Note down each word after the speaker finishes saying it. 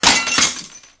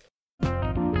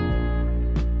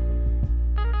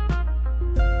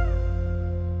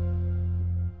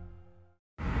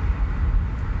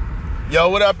Yo,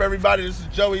 what up, everybody? This is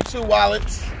Joey Two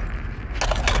Wallets.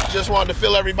 Just wanted to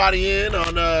fill everybody in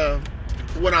on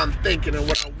what I'm thinking and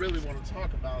what I really want to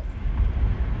talk about.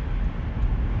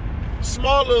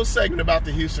 Small little segment about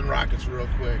the Houston Rockets real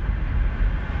quick.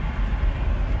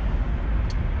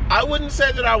 I wouldn't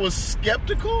say that I was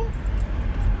skeptical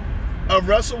of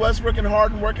Russell Westbrook and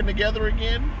Harden working together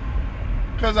again,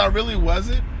 because I really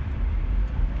wasn't.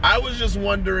 I was just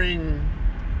wondering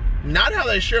not how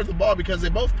they shared the ball, because they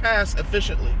both pass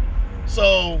efficiently.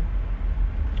 So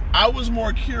I was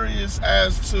more curious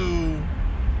as to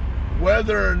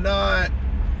whether or not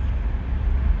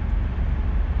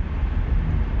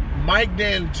Mike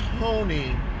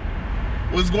D'Antoni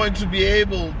was going to be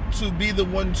able to be the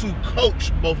one to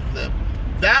coach both of them.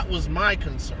 That was my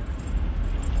concern.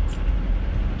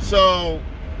 So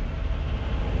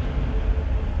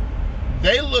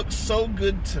they look so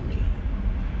good to me.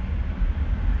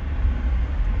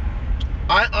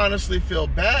 I honestly feel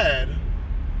bad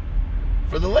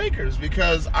for the Lakers,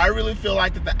 because I really feel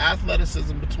like that the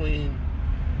athleticism between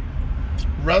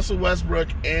Russell Westbrook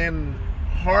and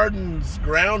Harden's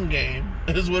ground game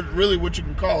is what you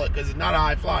can call it, because it's not a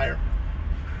high flyer.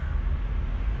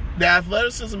 The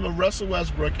athleticism of Russell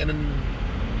Westbrook and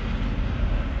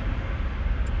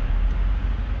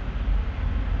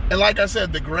like I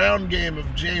said, the ground game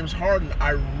of James Harden,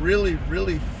 I really,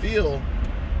 really feel.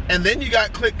 And then you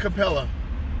got Clint Capella.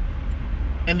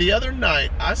 And the other night,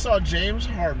 I saw James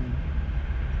Harden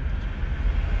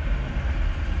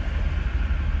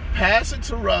pass it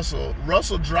to Russell.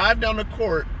 Russell drive down the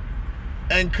court,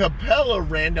 and Capella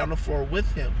ran down the floor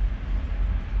with him.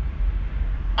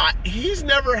 He's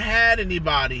never had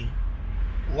anybody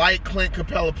like Clint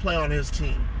Capella play on his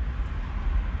team.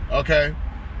 Okay?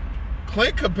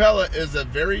 Clint Capella is a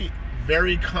very,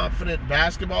 very confident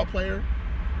basketball player.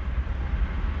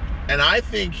 And I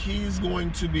think he's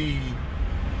going to be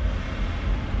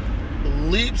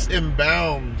leaps and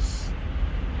bounds.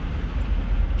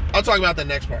 I'll talk about the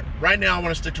next part. Right now, I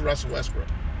want to stick to Russell Westbrook.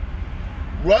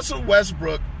 Russell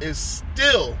Westbrook is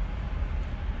still,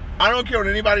 I don't care what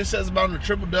anybody says about him, the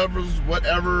triple doubles,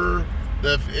 whatever,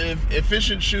 the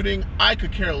efficient shooting, I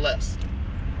could care less.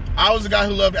 I was a guy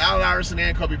who loved Allen Iverson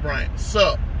and Kobe Bryant,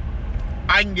 so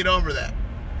I can get over that.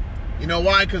 You know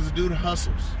why? Because the dude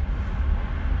hustles.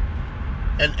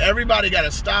 And everybody got to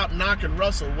stop knocking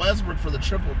Russell Westbrook for the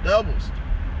triple doubles.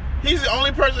 He's the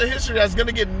only person in history that's going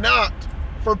to get knocked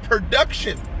for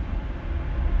production.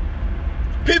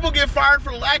 People get fired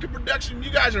for lack of production.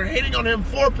 You guys are hating on him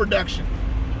for production.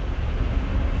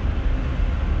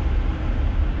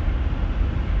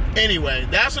 Anyway,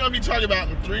 that's what I'm going to be talking about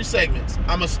in 3 segments.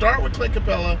 I'm going to start with Clint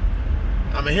Capella.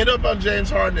 I'm going to hit up on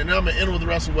James Harden, and then I'm going to end with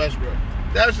Russell Westbrook.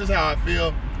 That's just how I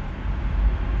feel.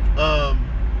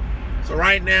 So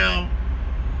right now,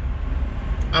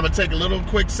 I'm going to take a little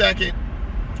quick second,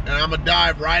 and I'm going to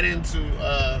dive right into,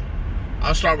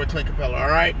 I'll start with Clint Capella, all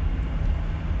right?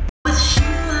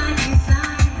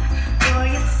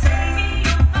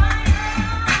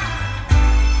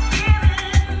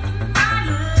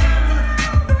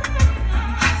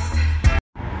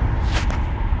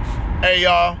 Hey,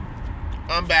 y'all.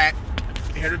 I'm back.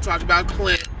 Here to talk about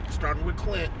Clint, starting with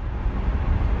Clint.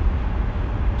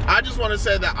 I just want to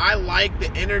say that I like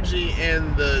the energy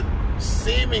and the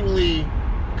seemingly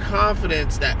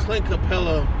confidence that Clint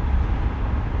Capella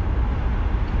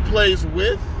plays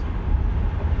with.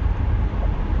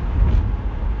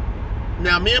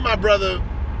 Now, me and my brother,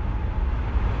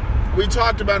 we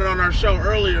talked about it on our show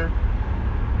earlier.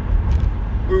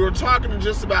 We were talking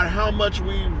just about how much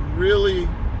we really...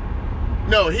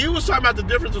 No, he was talking about the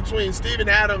difference between Steven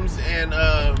Adams and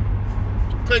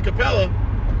Clint Capella.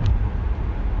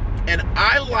 And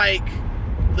I like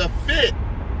the fit.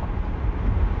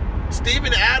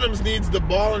 Steven Adams needs the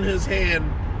ball in his hand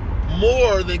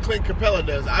more than Clint Capella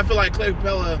does. I feel like Clint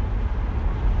Capella,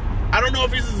 I don't know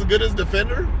if he's as good as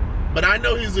defender, but I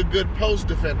know he's a good post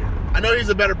defender. I know he's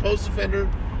a better post defender.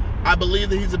 I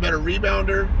believe that he's a better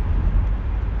rebounder.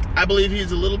 I believe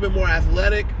he's a little bit more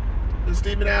athletic than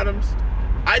Steven Adams.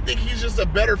 I think he's just a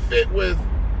better fit with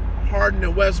Harden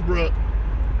and Westbrook.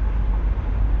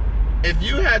 If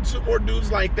you had 2 more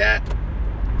dudes like that,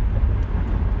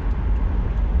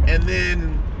 and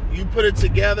then you put it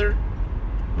together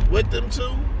with them 2,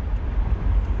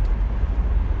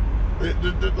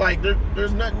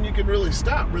 there's nothing you can really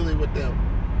stop really with them.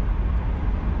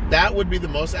 That would be the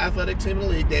most athletic team in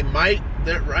the league. They might,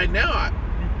 right now,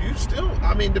 you still,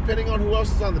 I mean, depending on who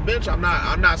else is on the bench, I'm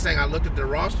not saying I looked at their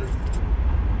roster,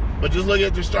 but just look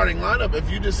at their starting lineup.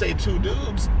 If you just say 2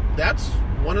 dudes, that's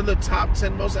one of the top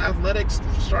 10 most athletic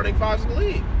starting 5s in the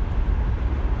league.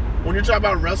 when you're talking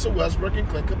about Russell Westbrook and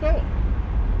Clint Capella.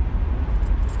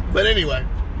 But anyway,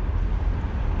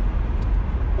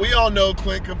 we all know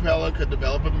Clint Capella could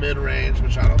develop a mid-range,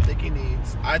 which I don't think he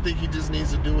needs. I think he just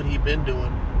needs to do what he's been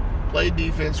doing. Play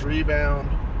defense, rebound,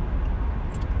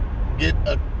 get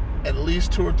at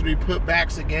least 2 or 3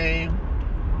 putbacks a game.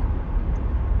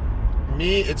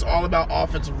 Me, it's all about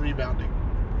offensive rebounding.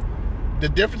 The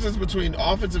differences between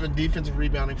offensive and defensive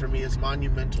rebounding for me is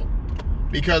monumental.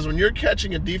 Because when you're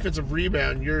catching a defensive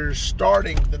rebound, you're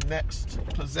starting the next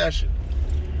possession.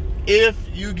 If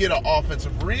you get an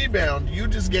offensive rebound, you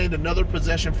just gained another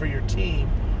possession for your team,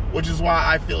 which is why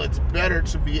I feel it's better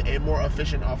to be a more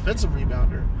efficient offensive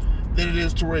rebounder than it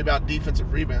is to worry about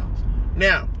defensive rebounds.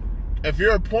 Now, if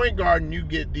you're a point guard and you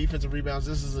get defensive rebounds,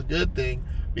 this is a good thing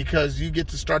because you get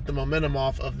to start the momentum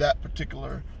off of that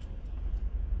particular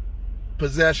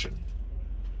possession,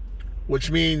 which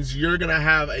means you're going to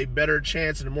have a better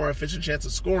chance and a more efficient chance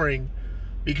of scoring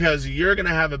because you're going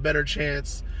to have a better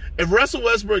chance. If Russell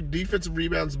Westbrook defensive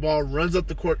rebounds the ball, runs up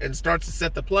the court, and starts to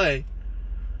set the play,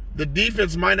 the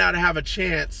defense might not have a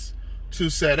chance to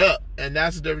set up. And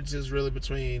that's the difference is really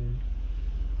between,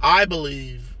 I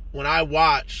believe, when I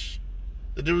watch,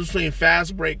 the difference between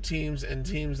fast break teams and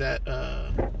teams that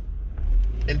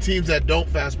don't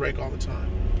fast break all the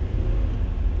time.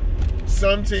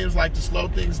 Some teams like to slow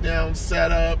things down,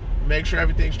 set up, make sure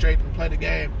everything's straight, and play the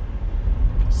game.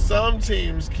 Some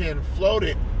teams can float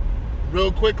it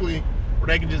real quickly where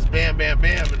they can just bam, bam,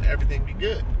 bam, and everything be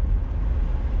good.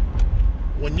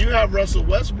 When you have Russell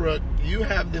Westbrook, you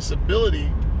have this ability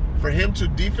for him to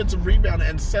defensive rebound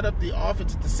and set up the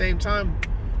offense at the same time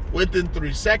within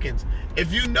 3 seconds.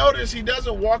 If you notice, he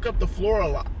doesn't walk up the floor a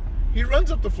lot. He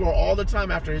runs up the floor all the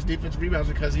time after his defense rebounds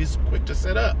because he's quick to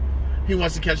set up. He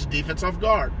wants to catch the defense off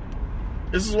guard.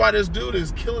 This is why this dude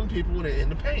is killing people in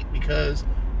the paint, because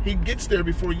he gets there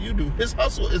before you do. His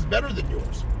hustle is better than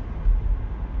yours.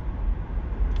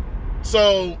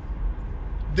 So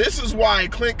this is why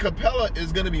Clint Capella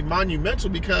is going to be monumental,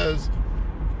 because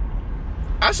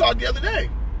I saw it the other day.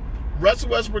 Russell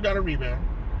Westbrook got a rebound,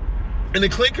 and then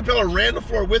Clint Capella ran the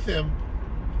floor with him,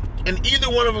 and either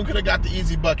one of them could have got the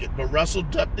easy bucket. But Russell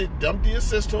dumped the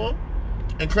assist to him,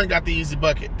 and Clint got the easy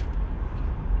bucket.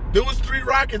 There was 3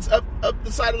 Rockets up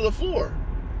the side of the floor.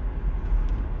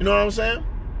 You know what I'm saying?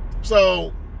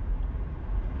 So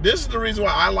this is the reason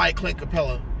why I like Clint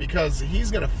Capella, because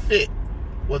he's going to fit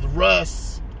with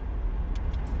Russ.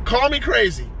 Call me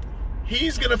crazy.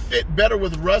 He's going to fit better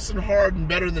with Russ and Harden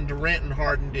better than Durant and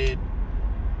Harden did.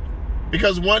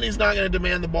 Because 1, he's not going to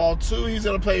demand the ball. 2, he's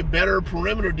going to play better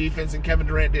perimeter defense than Kevin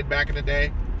Durant did back in the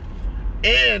day.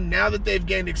 And now that they've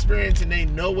gained experience and they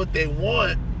know what they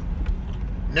want,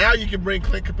 now you can bring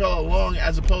Clint Capella along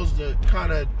as opposed to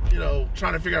kind of,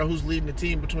 trying to figure out who's leading the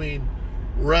team between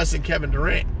Russ and Kevin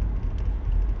Durant.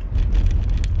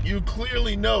 You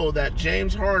clearly know that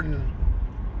James Harden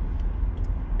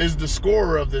is the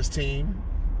scorer of this team.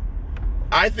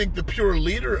 I think the pure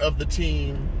leader of the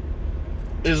team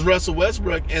is Russell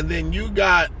Westbrook, and then you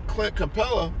got Clint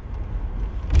Capella,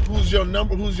 who's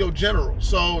your general.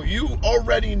 So you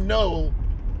already know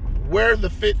where the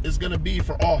fit is going to be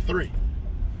for all 3.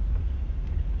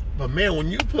 But man, when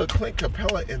you put Clint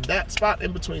Capella in that spot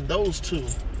in between those 2,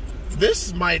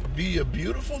 this might be a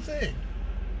beautiful thing.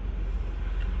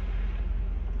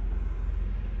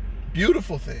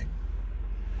 Beautiful thing.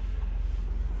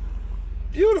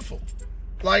 Beautiful.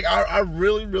 Like, I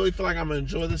really, really feel like I'm going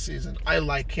to enjoy this season.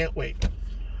 I can't wait.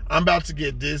 I'm about to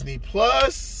get Disney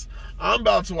Plus. I'm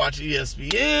about to watch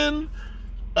ESPN.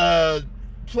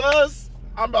 Plus,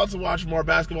 I'm about to watch more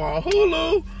basketball on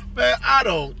Hulu. Man, I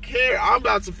don't care. I'm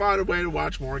about to find a way to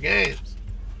watch more games.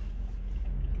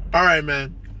 All right,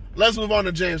 man. Let's move on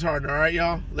to James Harden, all right,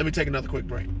 y'all? Let me take another quick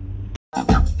break. I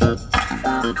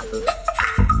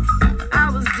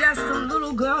was just a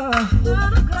little girl,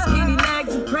 skinny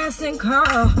legs and pressing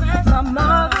curl. My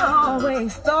mother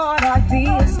always thought I'd be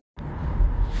a...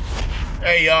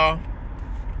 Hey, y'all.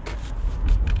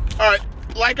 All right,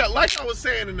 like I was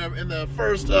saying in the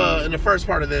first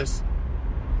part of this,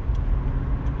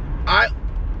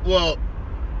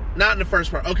 not in the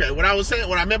first part. Okay, what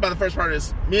I meant by the first part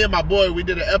is me and my boy, we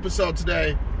did an episode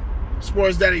today.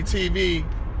 Sports Daddy TV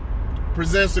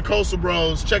presents the Coastal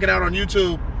Bros. Check it out on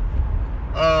YouTube.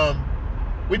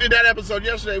 We did that episode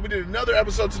yesterday. We did another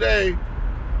episode today.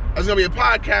 That's going to be a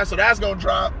podcast, so that's going to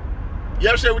drop.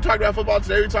 Yesterday we talked about football.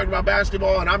 Today we talked about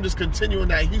basketball, and I'm just continuing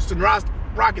that Houston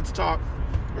Rockets talk.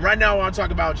 And right now I want to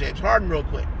talk about James Harden real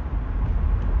quick.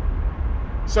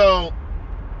 So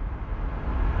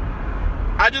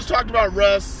I just talked about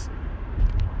Russ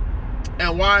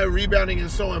and why rebounding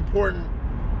is so important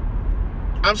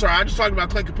I'm sorry, I just talked about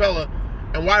Clint Capella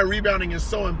and why rebounding is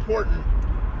so important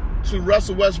to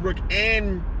Russell Westbrook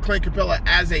and Clint Capella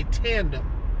as a tandem.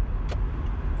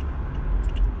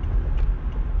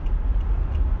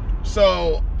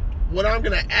 So what I'm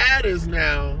going to add is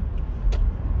now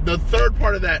the third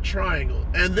part of that triangle.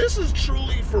 And this is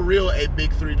truly, for real, a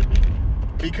big three to me.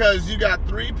 Because you got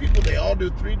three people, they all do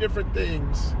three different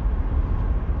things.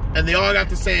 And they all got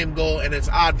the same goal, and it's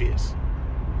obvious.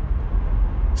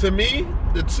 To me,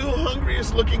 the two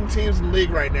hungriest looking teams in the league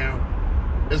right now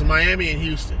is Miami and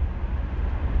Houston.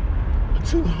 The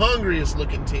two hungriest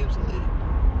looking teams in the league.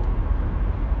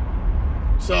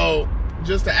 So,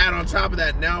 just to add on top of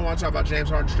that, now I want to talk about James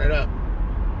Harden straight up.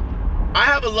 I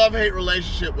have a love-hate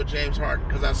relationship with James Harden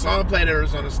because I saw him play at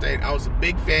Arizona State. I was a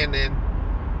big fan then.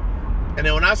 And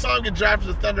then when I saw him get drafted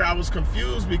to the Thunder, I was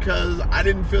confused because I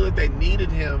didn't feel that they needed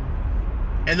him.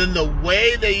 And then the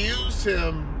way they used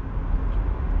him,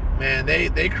 man,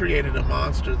 they created a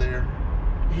monster there.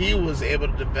 He was able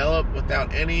to develop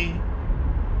without any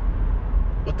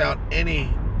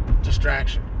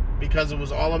distraction because it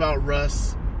was all about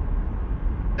Russ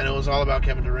and it was all about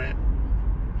Kevin Durant.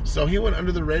 So he went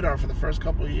under the radar for the first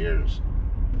couple of years.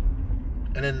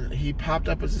 And then he popped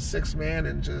up as a sixth man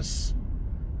and just,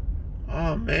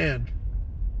 oh man.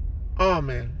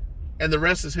 And the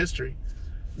rest is history.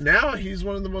 Now he's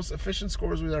one of the most efficient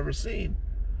scorers we've ever seen.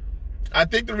 I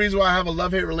think the reason why I have a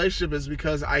love-hate relationship is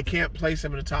because I can't place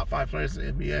him in the top 5 players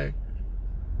in the NBA.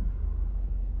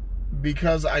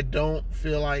 Because I don't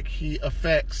feel like he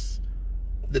affects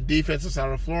the defensive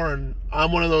side of the floor. And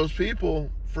I'm one of those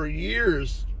people for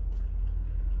years.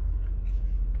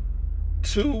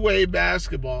 Two-way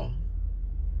basketball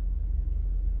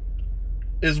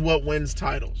is what wins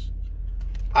titles.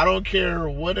 I don't care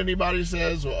what anybody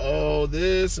says. Oh,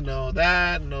 this, no,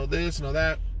 that, no, this, no,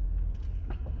 that.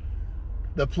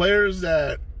 The players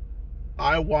that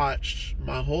I watched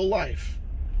my whole life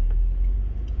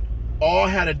all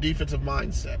had a defensive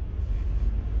mindset.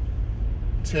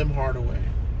 Tim Hardaway,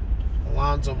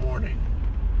 Alonzo Mourning,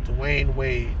 Dwayne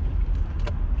Wade.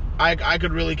 I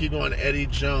could really keep going. Eddie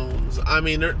Jones. I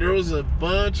mean, there was a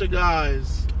bunch of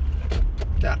guys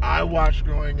that I watched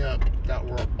growing up that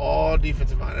were all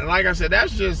defensive minded. And like I said, I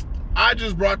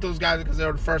just brought those guys because they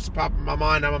were the first to pop in my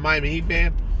mind. I'm a Miami Heat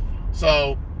fan.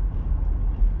 So,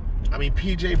 I mean,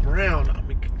 P.J. Brown. I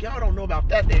mean, y'all don't know about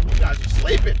that name. You guys are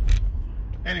sleeping.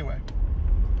 Anyway,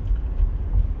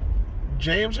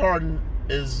 James Harden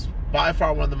is by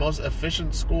far one of the most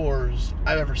efficient scorers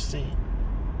I've ever seen.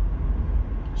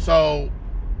 So,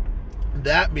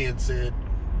 that being said,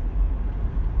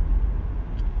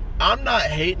 I'm not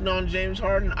hating on James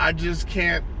Harden. I just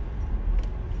can't,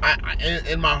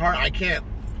 in my heart, I can't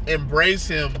embrace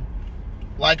him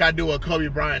like I do a Kobe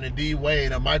Bryant, a D.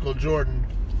 Wade, a Michael Jordan.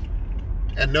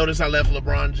 And notice I left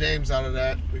LeBron James out of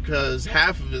that because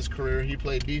half of his career he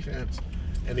played defense.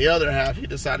 And the other half he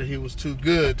decided he was too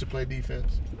good to play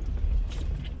defense.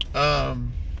 All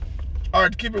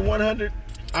right, to keep it 100,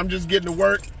 I'm just getting to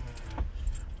work.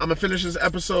 I'm going to finish this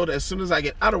episode as soon as I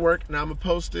get out of work. Now I'm going to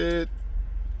post it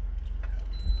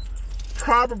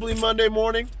probably Monday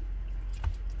morning.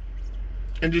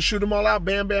 And just shoot them all out.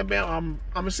 Bam, bam, bam. I'm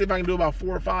going to see if I can do about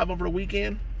 4 or 5 over the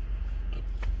weekend.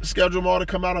 Schedule them all to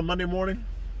come out on Monday morning.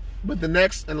 But the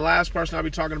next and last person I'll be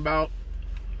talking about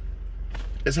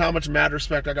is how much mad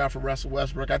respect I got for Russell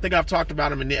Westbrook. I think I've talked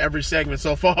about him in every segment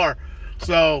so far.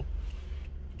 So,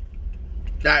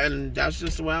 that's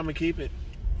just the way I'm going to keep it.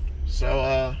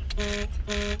 So,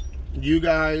 you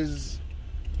guys,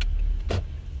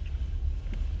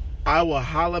 I will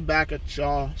holla back at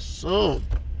y'all soon.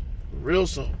 Real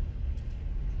soon.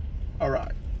 All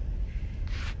right.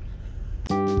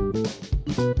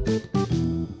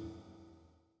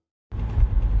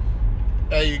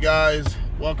 Hey, you guys.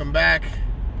 Welcome back.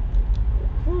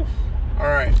 Whew. All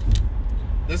right.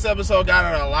 This episode got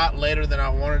out a lot later than I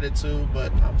wanted it to,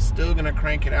 but I'm still going to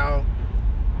crank it out.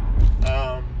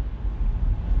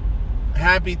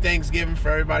 Happy Thanksgiving for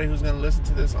everybody who's going to listen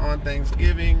to this on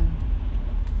Thanksgiving.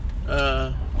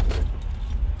 Let's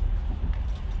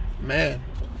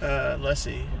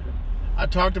see. I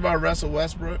talked about Russell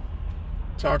Westbrook.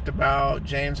 Talked about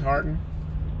James Harden.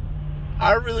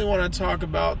 I really want to talk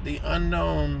about the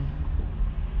unknown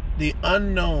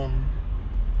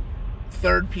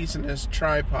third piece in this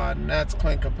tripod, and that's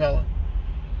Clint Capella.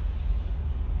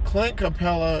 Clint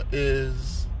Capella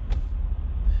is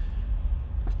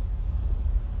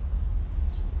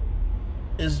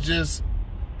just,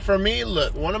 for me,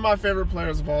 look, one of my favorite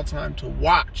players of all time to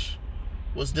watch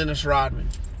was Dennis Rodman,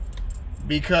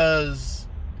 because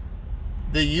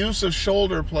the use of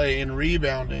shoulder play and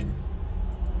rebounding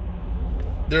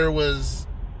There was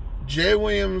Jay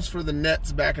Williams for the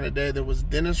Nets back in the day. There was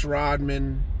Dennis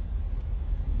Rodman.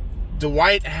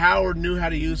 Dwight Howard knew how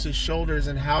to use his shoulders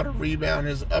and how to rebound,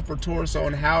 his upper torso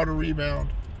and how to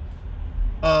rebound.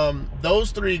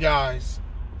 Those three guys,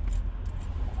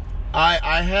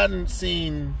 I hadn't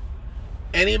seen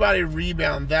anybody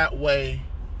rebound that way.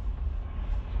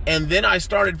 And then I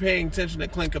started paying attention to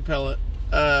Clint Capella.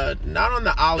 Not on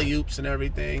the alley-oops and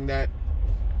everything that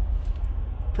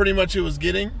pretty much he was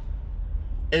getting.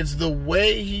 It's the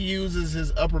way he uses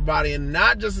his upper body, and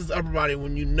not just his upper body.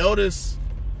 When you notice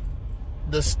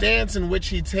the stance in which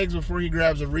he takes before he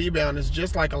grabs a rebound is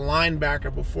just like a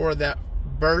linebacker before that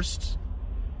burst,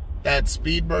 that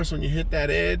speed burst when you hit that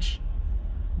edge.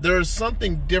 There's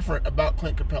something different about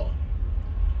Clint Capella.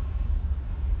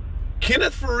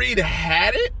 Kenneth Faried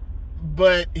had it,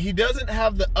 but he doesn't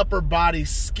have the upper body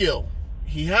skill.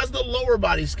 He has the lower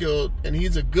body skill, and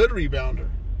he's a good rebounder.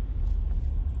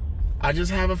 I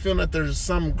just have a feeling that there's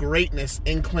some greatness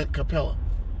in Clint Capella.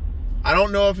 I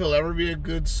don't know if he'll ever be a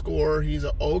good scorer. He's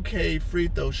an okay free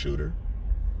throw shooter.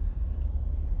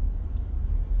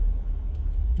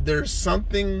 There's some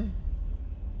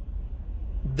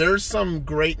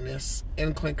greatness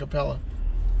in Clint Capella.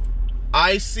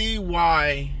 I see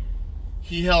why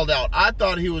he held out. I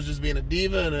thought he was just being a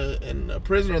diva and a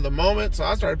prisoner of the moment, so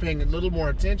I started paying a little more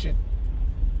attention.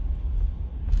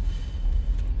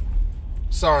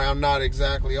 Sorry, I'm not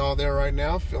exactly all there right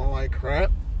now, feeling like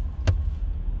crap.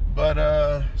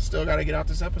 But still got to get out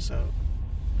this episode.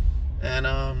 And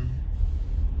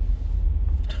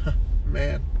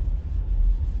man,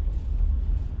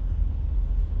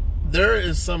 there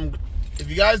is some. If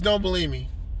you guys don't believe me,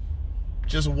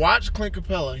 just watch Clint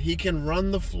Capella. He can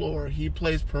run the floor. He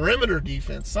plays perimeter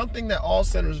defense, something that all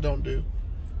centers don't do.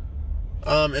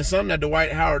 And something that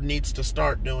Dwight Howard needs to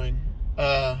start doing.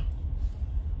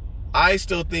 I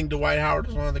still think Dwight Howard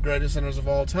is one of the greatest centers of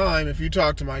all time. If you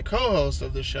talk to my co-host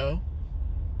of the show,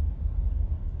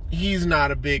 he's not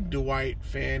a big Dwight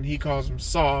fan. He calls him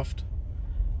soft.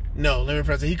 No, let me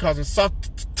rephrase it. He calls him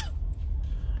soft.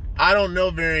 I don't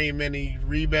know very many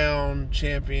rebound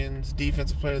champions,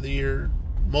 defensive player of the year,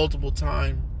 multiple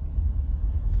time.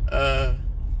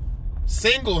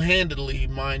 Single-handedly,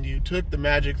 mind you, took the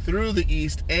Magic through the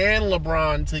East and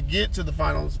LeBron to get to the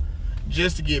finals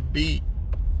just to get beat.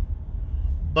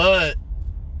 But,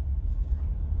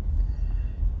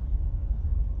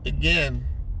 again,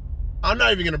 I'm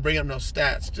not even going to bring up no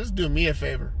stats. Just do me a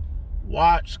favor.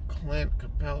 Watch Clint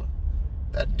Capella.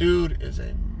 That dude is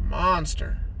a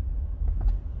monster.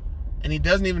 And he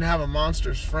doesn't even have a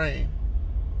monster's frame.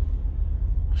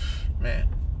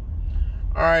 Man.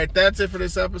 Alright, that's it for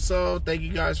this episode. Thank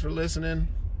you guys for listening.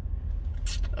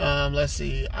 Let's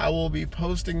see. I will be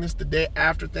posting this the day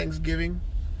after Thanksgiving.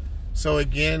 So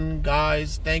again,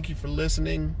 guys, thank you for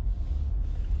listening.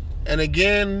 And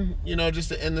again, just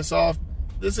to end this off,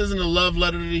 this isn't a love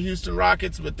letter to the Houston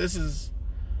Rockets, but this is,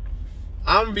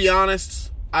 I'm going to be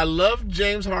honest, I loved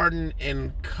James Harden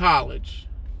in college.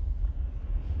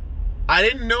 I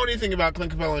didn't know anything about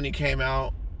Clint Capella when he came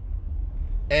out.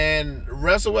 And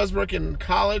Russell Westbrook in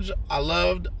college, I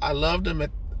loved him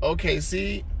at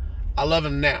OKC. I love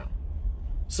him now.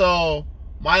 So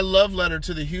my love letter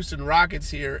to the Houston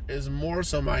Rockets here is more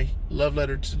so my love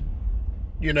letter to,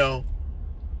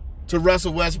 to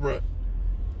Russell Westbrook.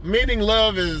 Meaning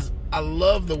love is, I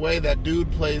love the way that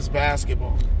dude plays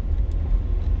basketball.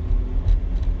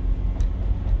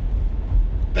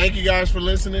 Thank you guys for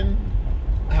listening.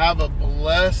 Have a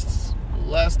blessed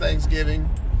Thanksgiving.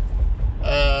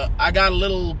 I got a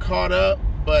little caught up,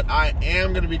 but I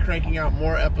am going to be cranking out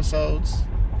more episodes.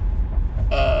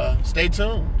 Stay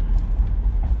tuned.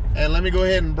 And let me go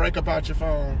ahead and break up out your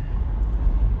phone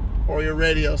or your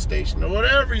radio station or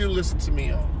whatever you listen to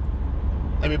me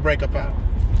on. Let me break up out.